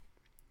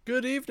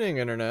Good evening,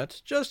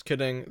 Internet. Just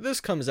kidding. This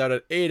comes out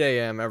at 8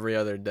 a.m. every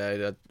other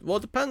day. Well,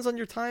 it depends on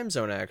your time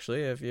zone,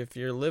 actually. If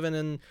you're living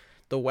in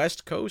the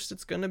West Coast,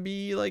 it's going to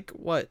be like,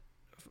 what,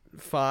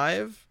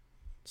 5?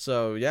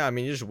 So, yeah, I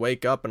mean, you just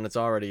wake up and it's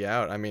already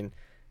out. I mean,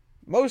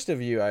 most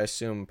of you, I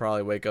assume,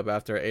 probably wake up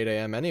after 8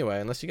 a.m. anyway,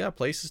 unless you got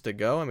places to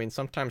go. I mean,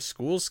 sometimes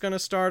school's going to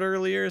start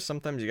earlier,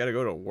 sometimes you got to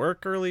go to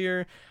work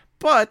earlier.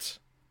 But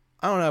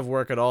I don't have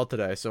work at all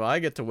today, so I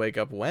get to wake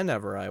up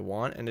whenever I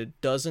want, and it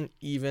doesn't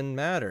even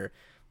matter,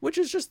 which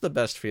is just the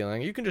best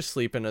feeling. You can just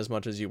sleep in as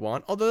much as you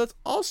want, although that's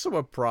also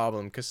a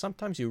problem because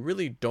sometimes you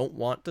really don't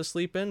want to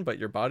sleep in, but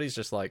your body's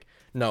just like,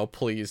 no,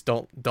 please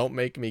don't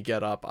make me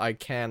get up. I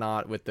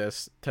cannot with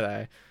this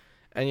today.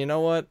 And you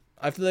know what?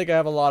 I feel like I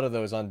have a lot of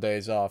those on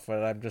days off,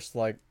 and I'm just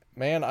like,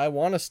 man, I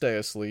want to stay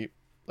asleep.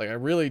 Like, I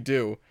really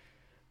do.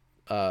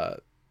 Uh,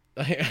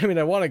 I mean,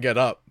 I want to get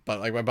up, but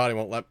like my body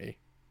won't let me,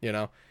 you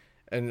know?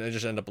 And I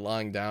just end up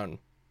lying down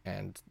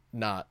and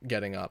not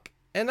getting up.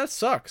 And that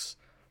sucks.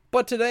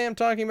 But today I'm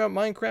talking about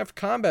Minecraft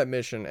Combat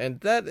Mission, and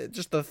that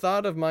just the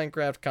thought of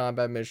Minecraft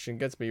Combat Mission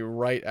gets me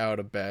right out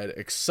of bed,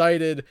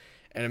 excited,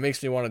 and it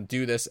makes me want to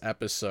do this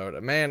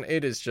episode. Man,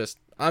 it is just,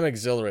 I'm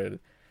exhilarated.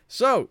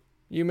 So,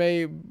 you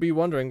may be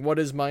wondering, what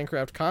is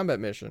Minecraft Combat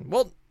Mission?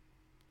 Well,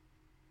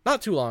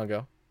 not too long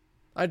ago,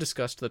 I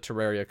discussed the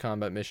Terraria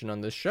Combat Mission on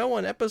this show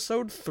on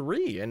episode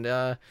 3,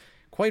 and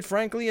quite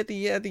frankly, at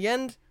the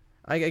end,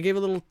 I gave a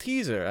little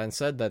teaser and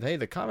said that, hey,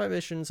 the combat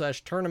mission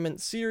 /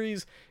 tournament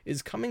series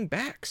is coming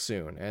back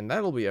soon, and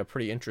that'll be a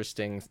pretty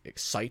interesting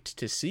sight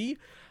to see.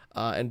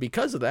 And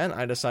because of that,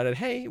 I decided,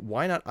 hey,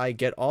 why not I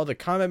get all the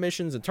combat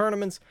missions and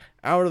tournaments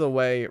out of the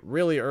way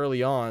really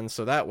early on,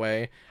 so that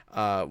way,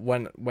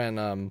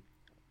 when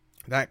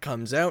that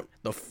comes out,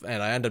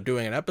 and I end up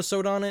doing an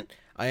episode on it,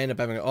 I end up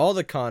having all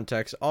the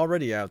context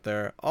already out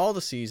there, all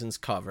the seasons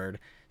covered.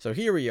 So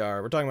here we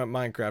are, we're talking about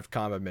Minecraft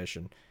Combat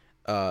Mission.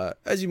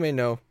 As you may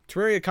know,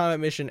 Terraria Combat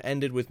Mission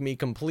ended with me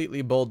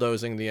completely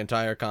bulldozing the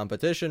entire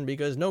competition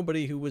because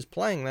nobody who was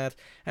playing that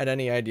had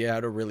any idea how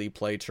to really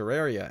play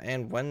Terraria.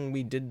 And when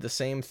we did the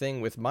same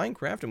thing with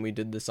Minecraft, and we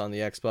did this on the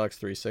Xbox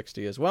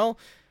 360 as well,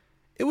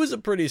 it was a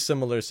pretty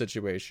similar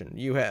situation.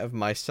 You have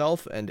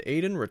myself and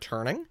Aiden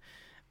returning.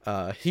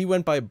 He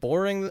went by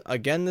Boring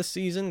again this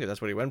season, because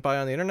that's what he went by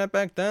on the internet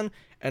back then,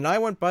 and I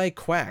went by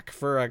Quack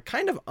for a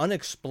kind of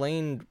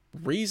unexplained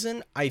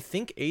reason. I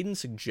think Aiden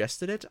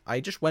suggested it. I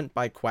just went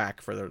by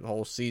Quack for the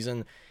whole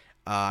season.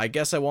 I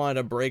guess I wanted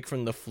a break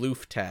from the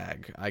floof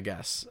tag, I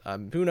guess.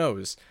 Who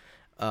knows?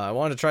 I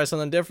wanted to try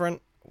something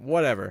different.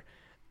 Whatever.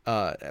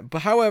 But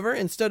however,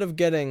 instead of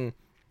getting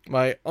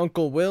my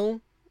Uncle Will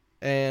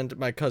and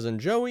my cousin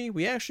Joey,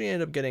 we actually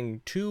ended up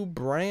getting 2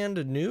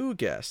 brand new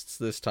guests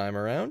this time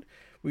around.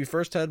 We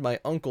first had my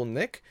Uncle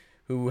Nick,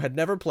 who had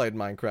never played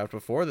Minecraft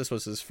before. This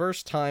was his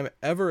first time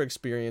ever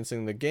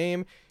experiencing the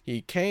game.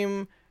 He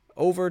came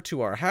over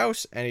to our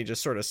house, and he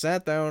just sort of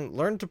sat down,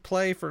 learned to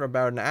play for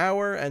about an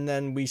hour, and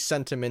then we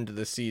sent him into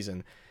the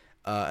season.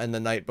 And the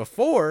night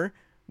before,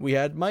 we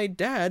had my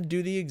dad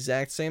do the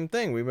exact same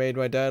thing. We made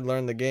my dad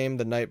learn the game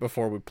the night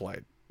before we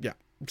played. Yeah,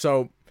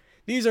 so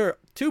these are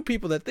 2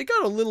 people that they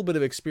got a little bit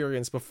of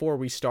experience before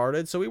we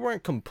started, so we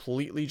weren't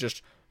completely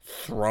just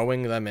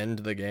throwing them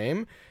into the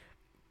game.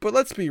 But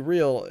let's be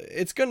real,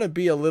 it's going to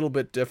be a little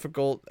bit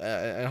difficult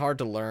and hard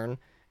to learn,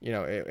 you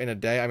know, in a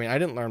day. I mean, I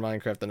didn't learn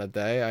Minecraft in a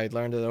day. I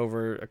learned it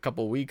over a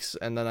couple weeks,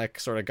 and then I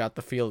sort of got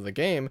the feel of the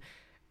game.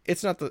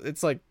 It's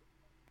like,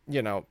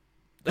 you know,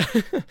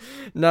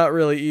 not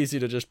really easy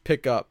to just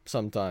pick up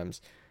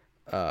sometimes.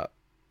 And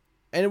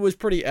it was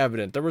pretty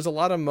evident. There was a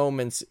lot of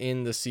moments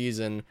in the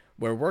season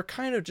where we're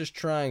kind of just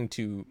trying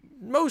to,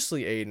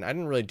 mostly Aiden, I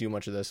didn't really do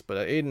much of this,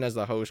 but Aiden as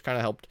the host kind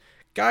of helped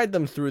guide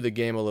them through the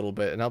game a little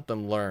bit and help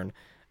them learn.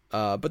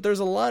 But there's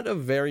a lot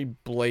of very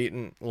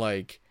blatant,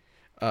 like,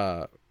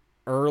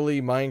 early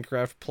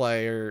Minecraft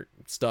player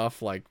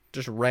stuff, like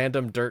just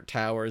random dirt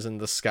towers in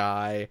the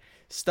sky,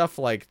 stuff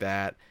like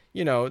that.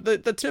 You know,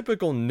 the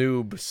typical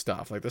noob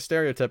stuff, like the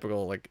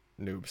stereotypical, like,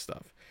 noob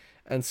stuff.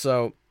 And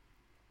so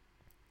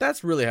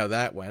that's really how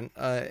that went.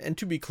 And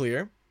to be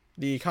clear,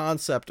 the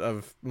concept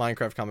of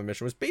Minecraft Combat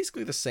Mission was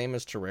basically the same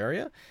as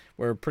Terraria,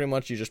 where pretty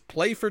much you just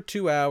play for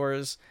 2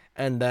 hours,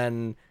 and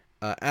then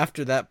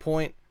after that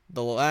point,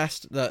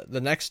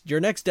 your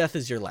next death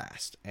is your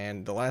last,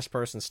 and the last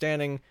person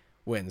standing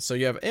wins. So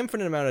you have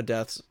infinite amount of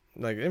deaths,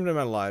 like infinite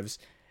amount of lives,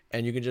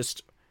 and you can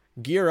just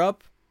gear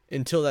up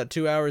until that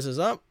 2 hours is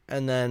up,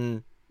 and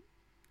then,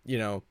 you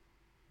know,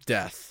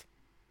 death.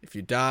 If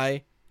you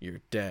die, you're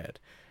dead.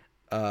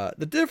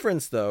 The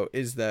difference, though,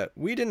 is that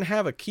we didn't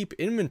have a keep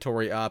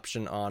inventory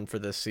option on for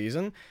this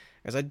season,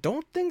 as I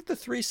don't think the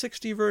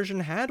 360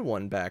 version had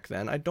one back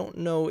then. I don't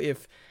know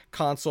if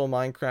console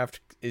Minecraft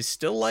is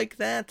still like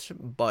that,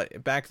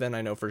 but back then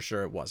I know for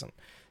sure it wasn't.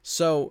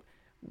 So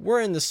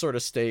we're in this sort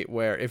of state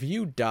where if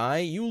you die,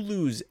 you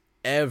lose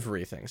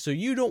everything. So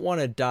you don't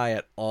want to die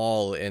at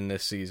all in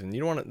this season.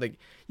 You don't want to, like,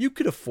 you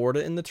could afford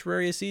it in the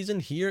Terraria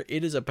season. Here,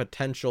 it is a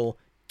potential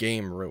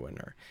game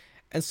ruiner.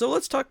 And so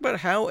let's talk about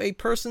how a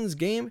person's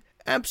game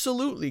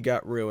absolutely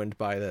got ruined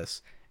by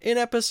this. In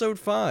episode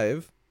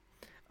 5,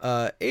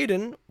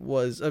 Aiden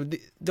was the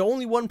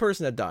only one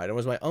person that died, and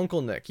was my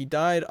Uncle Nick. He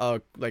died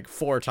like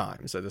 4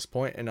 times at this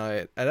point, and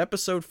at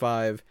episode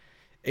 5,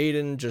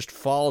 Aiden just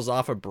falls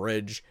off a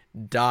bridge,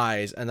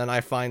 dies, and then I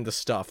find the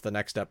stuff the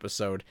next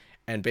episode,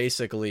 and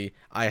basically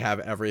I have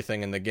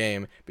everything in the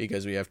game,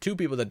 because we have 2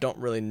 people that don't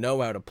really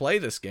know how to play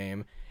this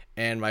game,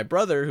 and my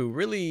brother, who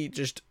really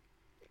just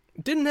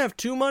didn't have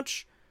too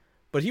much,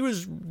 but he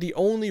was the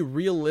only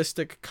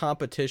realistic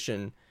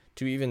competition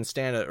to even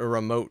stand a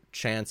remote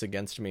chance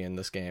against me in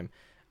this game.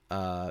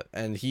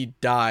 And he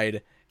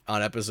died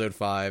on episode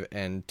 5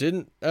 and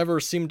didn't ever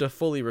seem to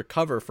fully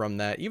recover from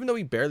that, even though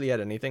he barely had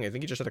anything. I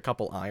think he just had a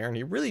couple iron.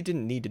 He really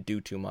didn't need to do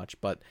too much,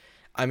 but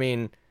I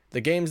mean,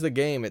 the game's the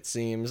game, it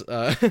seems.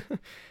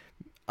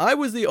 I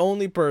was the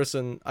only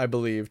person, I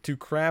believe, to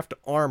craft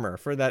armor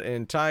for that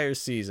entire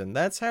season.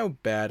 That's how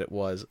bad it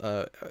was.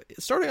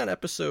 Starting on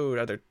episode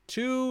either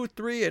 2,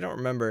 3, I don't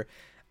remember,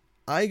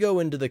 I go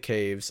into the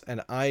caves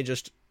and I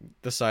just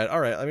decide, all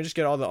right, let me just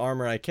get all the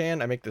armor I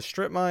can. I make the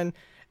strip mine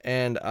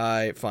and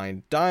I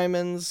find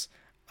diamonds.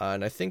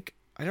 And I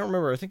don't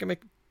remember, I think I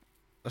make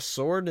a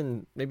sword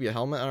and maybe a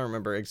helmet. I don't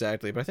remember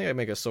exactly, but I think I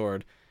make a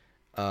sword.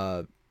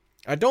 I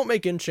don't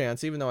make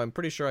enchants, even though I'm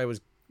pretty sure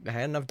I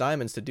had enough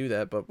diamonds to do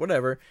that, but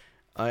whatever.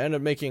 I end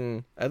up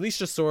making at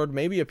least a sword,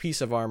 maybe a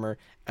piece of armor,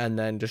 and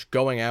then just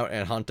going out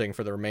and hunting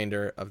for the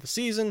remainder of the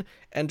season,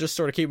 and just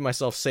sort of keeping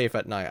myself safe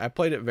at night. I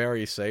played it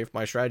very safe.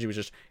 My strategy was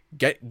just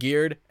get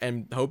geared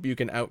and hope you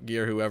can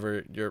outgear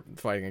whoever you're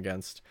fighting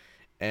against.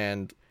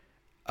 And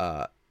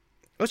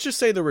let's just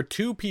say there were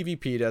 2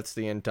 PvP deaths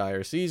the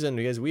entire season,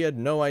 because we had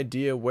no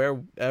idea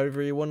where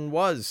everyone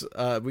was.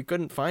 We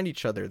couldn't find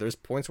each other. There's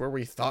points where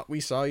we thought we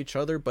saw each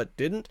other, but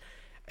didn't.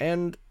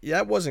 And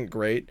that wasn't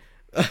great.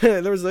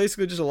 There was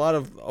basically just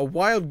a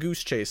wild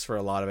goose chase for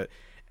a lot of it.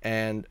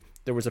 And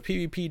there was a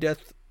PvP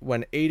death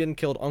when Aiden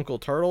killed Uncle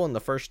Turtle in the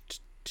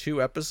first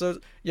 2 episodes.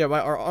 Yeah,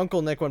 our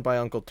Uncle Nick went by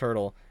Uncle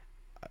Turtle.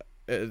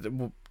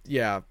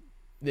 Yeah,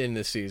 in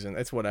this season.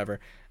 It's whatever.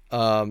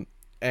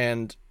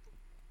 And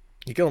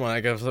he killed him on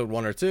like episode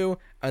 1 or 2.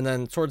 And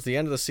then towards the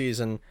end of the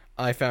season,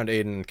 I found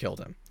Aiden and killed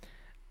him.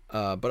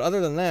 But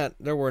other than that,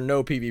 there were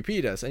no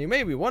PvP deaths. And you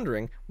may be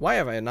wondering, why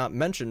have I not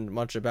mentioned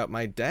much about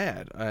my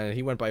dad?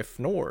 He went by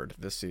Fnord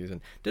this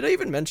season. Did I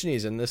even mention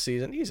he's in this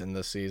season? He's in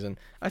this season.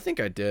 I think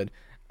I did.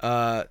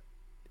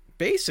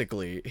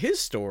 Basically, his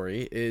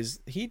story is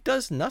he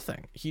does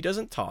nothing. He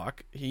doesn't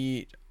talk.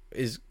 He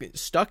is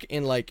stuck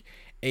in like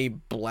a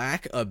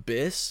black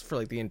abyss for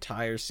like the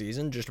entire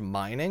season, just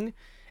mining.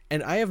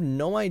 And I have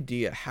no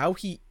idea how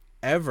he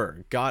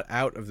ever got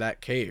out of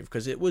that cave,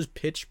 because it was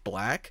pitch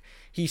black.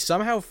 He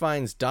somehow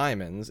finds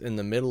diamonds in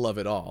the middle of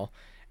it all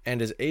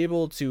and is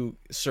able to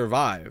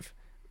survive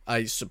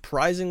a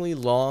surprisingly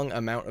long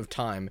amount of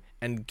time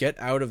and get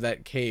out of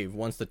that cave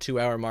once the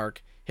 2-hour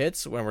mark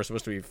hits, when we're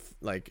supposed to be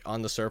like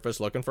on the surface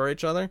looking for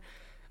each other.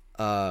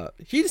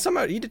 He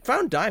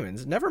found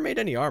diamonds, never made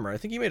any armor. I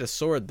think he made a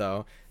sword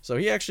though, so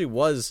he actually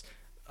was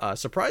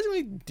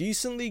surprisingly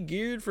decently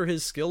geared for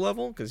his skill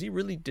level, because he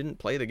really didn't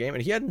play the game,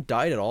 and he hadn't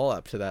died at all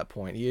up to that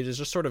point. He was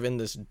just sort of in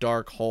this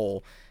dark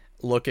hole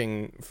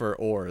looking for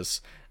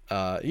ores.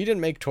 He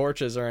didn't make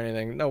torches or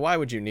anything. No, why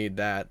would you need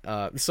that?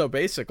 So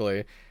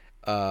basically,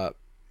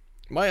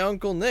 my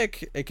Uncle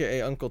Nick,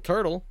 aka Uncle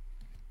Turtle,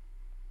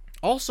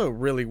 also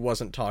really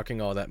wasn't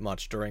talking all that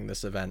much during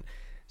this event.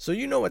 So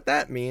you know what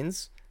that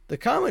means. The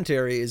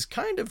commentary is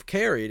kind of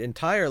carried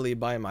entirely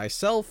by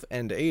myself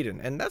and Aiden,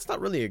 and that's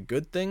not really a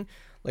good thing.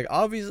 Like,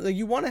 obviously,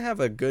 you want to have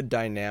a good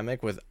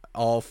dynamic with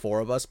all 4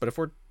 of us, but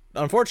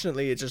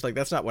unfortunately, it's just like,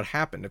 that's not what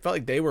happened. It felt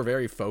like they were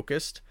very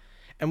focused,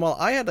 and while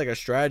I had like a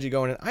strategy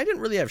going in, I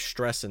didn't really have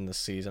stress in this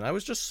season. I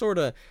was just sort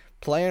of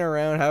playing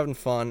around, having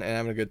fun, and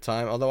having a good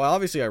time, although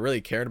obviously I really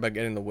cared about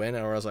getting the win,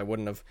 or else I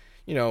wouldn't have,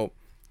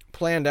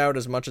 planned out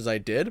as much as I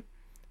did.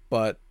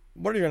 But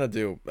what are you gonna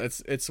do?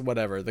 It's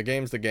whatever. The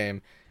game's the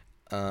game.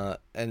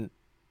 And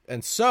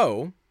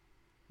so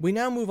we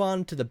now move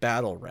on to the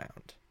battle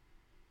round.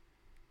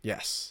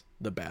 Yes,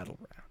 the battle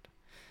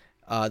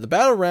round. The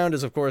battle round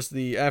is, of course,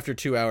 the after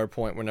 2-hour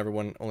point when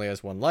everyone only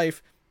has 1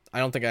 life. I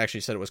don't think I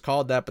actually said it was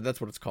called that, but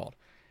that's what it's called.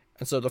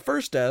 And so the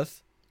first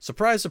death,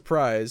 surprise,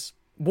 surprise,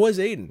 was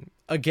Aiden.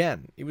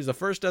 Again, he was the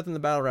first death in the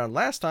battle round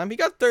last time. He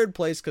got 3rd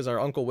place because our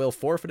Uncle Will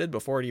forfeited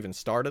before it even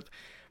started.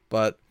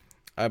 But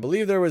I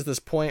believe there was this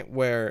point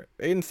where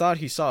Aiden thought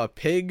he saw a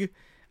pig,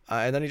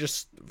 and then he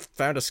just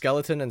found a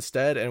skeleton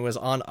instead and was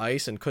on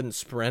ice and couldn't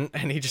sprint,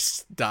 and he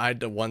just died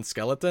to 1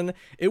 skeleton.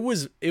 It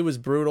was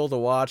brutal to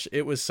watch.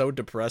 It was so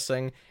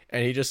depressing,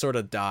 and he just sort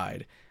of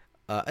died.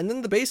 And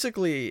then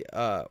basically,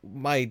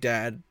 my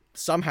dad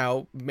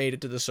somehow made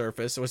it to the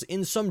surface. It was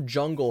in some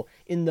jungle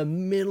in the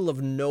middle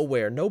of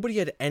nowhere. Nobody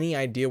had any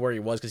idea where he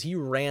was because he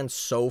ran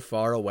so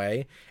far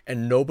away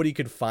and nobody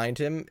could find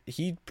him.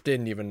 He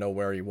didn't even know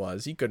where he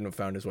was. He couldn't have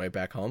found his way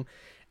back home.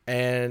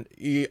 And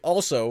he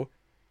also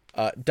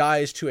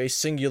dies to a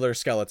singular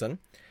skeleton.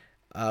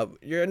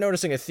 You're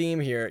noticing a theme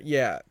here.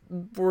 Yeah,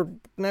 we're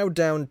now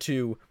down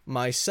to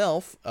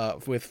myself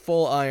with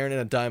full iron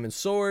and a diamond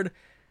sword,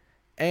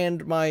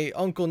 and my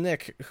Uncle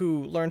Nick,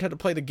 who learned how to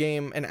play the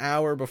game an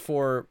hour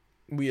before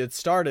we had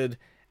started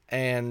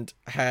and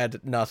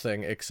had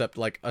nothing except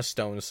like a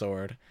stone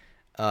sword.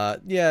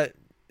 Yeah,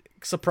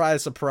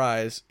 surprise,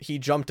 surprise, he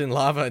jumped in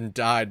lava and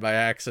died by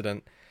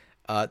accident.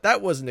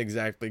 That wasn't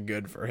exactly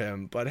good for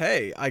him, but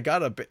hey,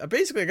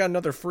 basically I got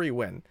another free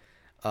win.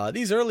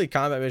 These early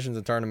combat missions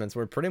and tournaments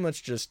were pretty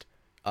much just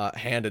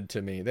handed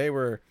to me. They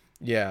were,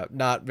 yeah,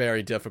 not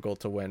very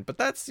difficult to win, but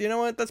that's, you know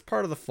what, that's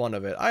part of the fun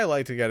of it. I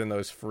like to get in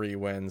those free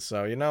wins,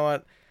 so you know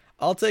what,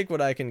 I'll take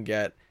what I can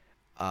get.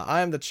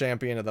 I am the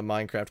champion of the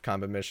Minecraft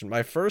combat mission.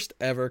 My first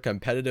ever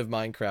competitive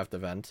Minecraft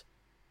event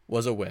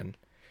was a win.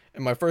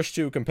 And my first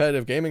two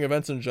competitive gaming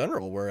events in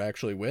general were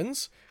actually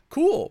wins.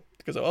 Cool,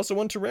 because I also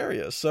won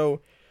Terraria.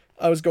 So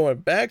I was going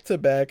back to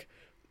back.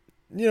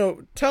 You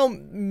know,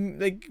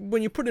 like,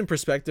 when you put in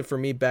perspective, for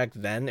me back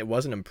then, it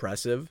wasn't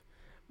impressive.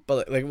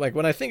 But like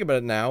when I think about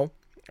it now,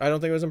 I don't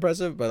think it was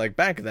impressive. But like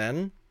back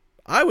then,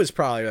 I was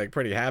probably like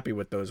pretty happy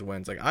with those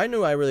wins. Like, I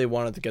knew I really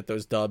wanted to get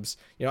those dubs.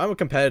 You know, I'm a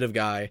competitive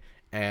guy,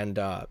 and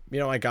you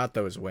know, I got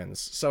those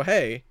wins. So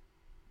hey,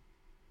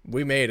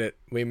 we made it.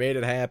 We made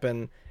it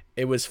happen.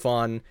 It was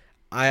fun.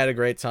 I had a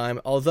great time.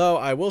 Although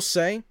I will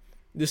say,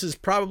 this is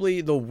probably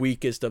the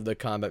weakest of the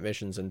combat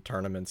missions and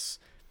tournaments,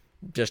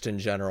 just in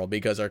general,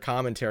 because our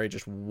commentary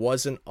just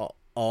wasn't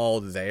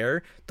all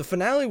there. The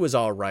finale was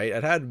all right.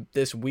 It had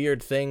this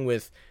weird thing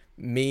with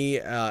me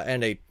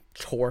and a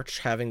torch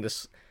having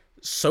this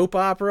soap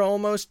opera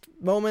almost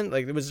moment.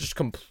 Like, it was just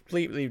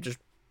completely just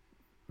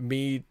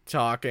me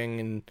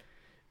talking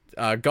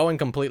and going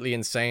completely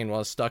insane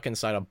while stuck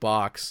inside a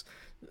box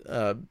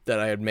that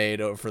I had made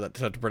to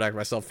protect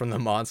myself from the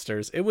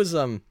monsters. It was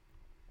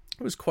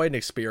quite an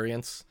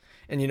experience,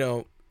 and you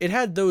know, it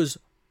had those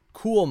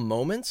cool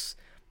moments,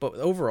 but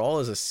overall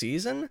as a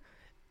season,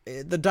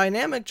 the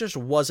dynamic just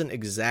wasn't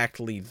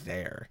exactly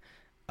there.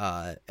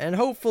 And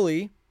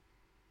hopefully,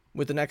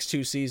 with the next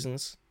two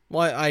seasons,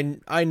 well,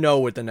 I know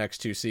with the next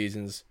two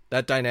seasons,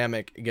 that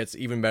dynamic gets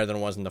even better than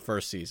it was in the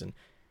first season,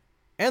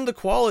 and the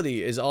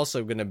quality is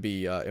also going to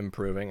be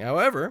improving.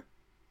 However,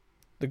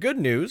 the good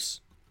news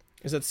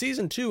is that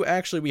season 2,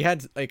 actually, we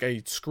had like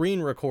a screen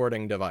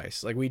recording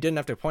device. Like, we didn't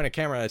have to point a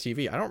camera at a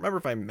TV. I don't remember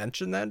if I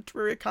mentioned that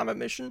during a combat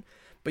mission,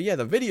 but yeah,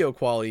 the video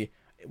quality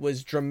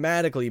was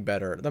dramatically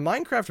better. The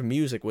Minecraft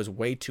music was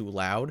way too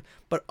loud,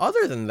 but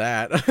other than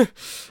that,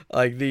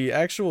 like the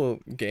actual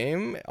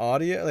game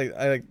audio,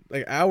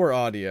 like our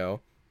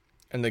audio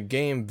and the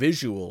game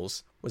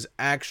visuals was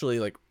actually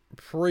like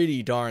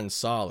pretty darn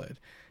solid.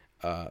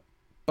 But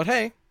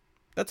hey,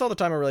 that's all the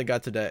time I really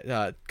got today.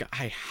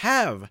 I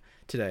have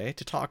today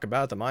to talk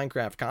about the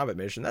Minecraft combat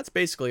mission. That's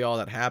basically all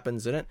that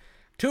happens in it.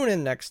 Tune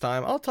in next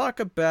time. I'll talk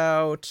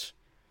about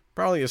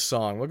probably a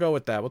song. We'll go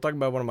with that. We'll talk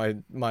about one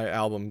of my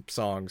album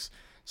songs.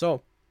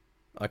 So,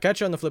 I'll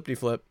catch you on the flippity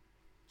flip.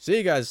 See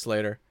you guys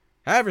later.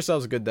 Have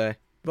yourselves a good day.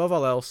 Above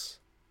all else,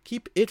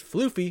 keep it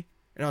floofy,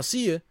 and I'll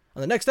see you on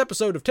the next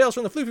episode of Tales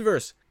from the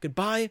Floofyverse.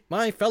 Goodbye,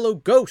 my fellow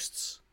ghosts.